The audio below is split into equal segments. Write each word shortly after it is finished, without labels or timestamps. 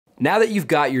Now that you've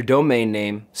got your domain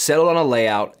name, settled on a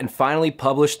layout, and finally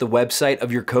published the website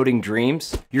of your coding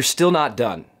dreams, you're still not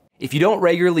done. If you don't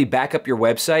regularly back up your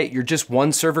website, you're just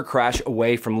one server crash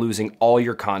away from losing all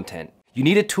your content. You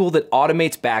need a tool that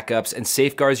automates backups and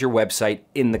safeguards your website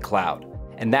in the cloud.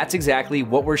 And that's exactly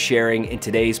what we're sharing in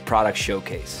today's product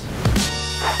showcase.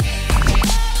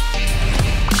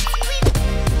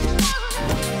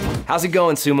 How's it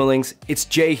going, Sumolings? It's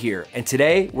Jay here, and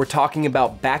today we're talking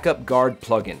about BackupGuard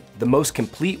Plugin, the most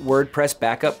complete WordPress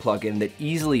backup plugin that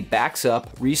easily backs up,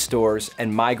 restores,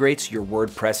 and migrates your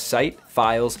WordPress site,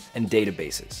 files, and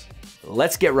databases.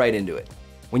 Let's get right into it.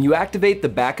 When you activate the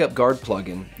BackupGuard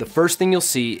plugin, the first thing you'll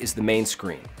see is the main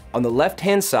screen. On the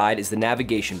left-hand side is the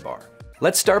navigation bar.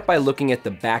 Let's start by looking at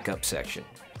the backup section.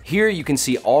 Here you can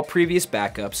see all previous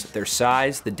backups, their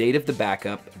size, the date of the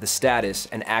backup, the status,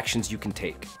 and actions you can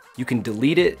take. You can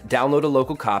delete it, download a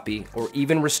local copy, or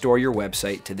even restore your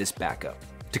website to this backup.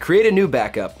 To create a new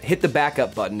backup, hit the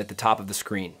backup button at the top of the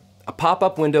screen. A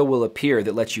pop-up window will appear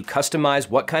that lets you customize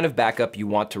what kind of backup you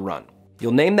want to run.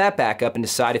 You'll name that backup and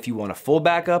decide if you want a full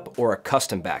backup or a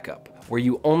custom backup, where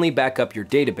you only back up your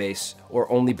database or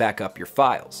only back up your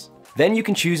files. Then you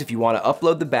can choose if you want to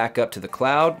upload the backup to the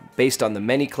cloud based on the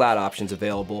many cloud options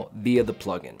available via the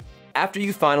plugin. After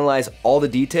you finalize all the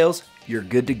details, you're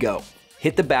good to go.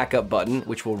 Hit the backup button,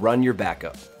 which will run your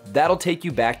backup. That'll take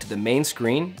you back to the main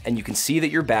screen, and you can see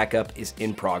that your backup is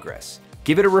in progress.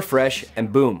 Give it a refresh,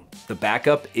 and boom, the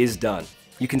backup is done.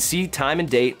 You can see time and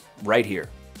date right here.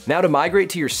 Now to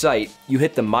migrate to your site, you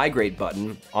hit the Migrate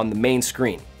button on the main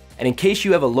screen. And in case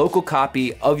you have a local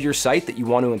copy of your site that you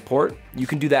want to import, you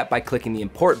can do that by clicking the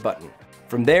Import button.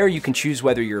 From there, you can choose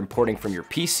whether you're importing from your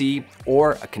PC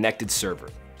or a connected server.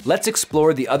 Let's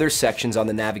explore the other sections on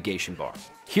the navigation bar.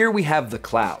 Here we have the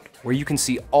cloud, where you can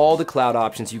see all the cloud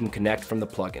options you can connect from the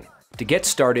plugin. To get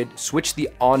started, switch the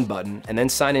On button and then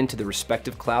sign into the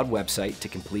respective cloud website to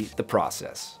complete the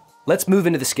process. Let's move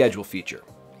into the schedule feature.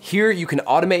 Here you can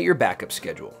automate your backup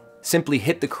schedule. Simply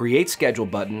hit the Create Schedule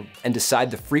button and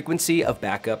decide the frequency of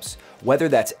backups, whether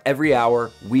that's every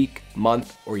hour, week,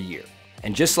 month, or year.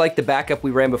 And just like the backup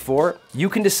we ran before, you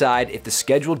can decide if the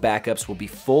scheduled backups will be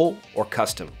full or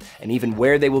custom, and even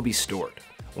where they will be stored.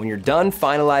 When you're done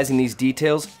finalizing these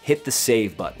details, hit the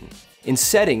Save button. In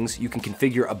Settings, you can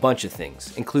configure a bunch of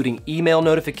things, including email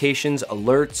notifications,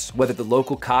 alerts, whether the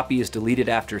local copy is deleted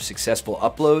after a successful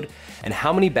upload, and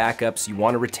how many backups you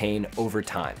want to retain over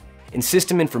time. In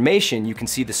System Information, you can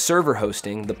see the server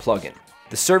hosting the plugin.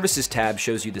 The Services tab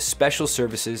shows you the special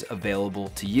services available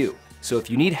to you. So if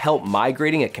you need help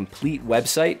migrating a complete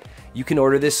website, you can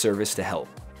order this service to help.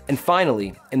 And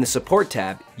finally, in the Support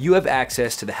tab, you have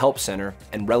access to the Help Center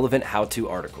and relevant how-to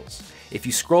articles. If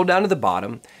you scroll down to the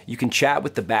bottom, you can chat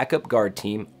with the BackupGuard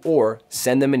team or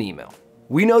send them an email.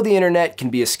 We know the internet can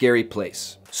be a scary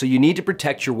place, so you need to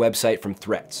protect your website from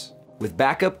threats. With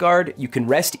BackupGuard, you can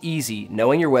rest easy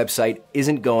knowing your website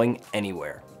isn't going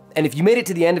anywhere. And if you made it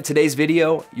to the end of today's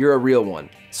video, you're a real one.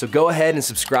 So go ahead and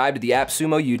subscribe to the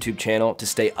AppSumo YouTube channel to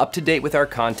stay up to date with our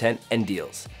content and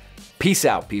deals. Peace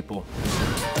out, people.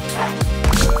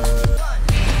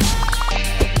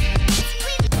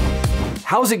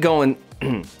 How's it going?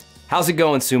 How's it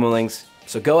going, Sumolings?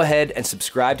 So go ahead and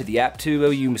subscribe to the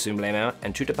AppSumo YouTube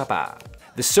and tuta papa.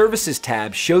 The Services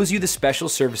tab shows you the special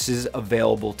services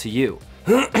available to you.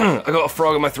 I got a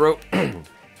frog in my throat.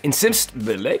 In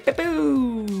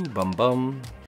Bum bum.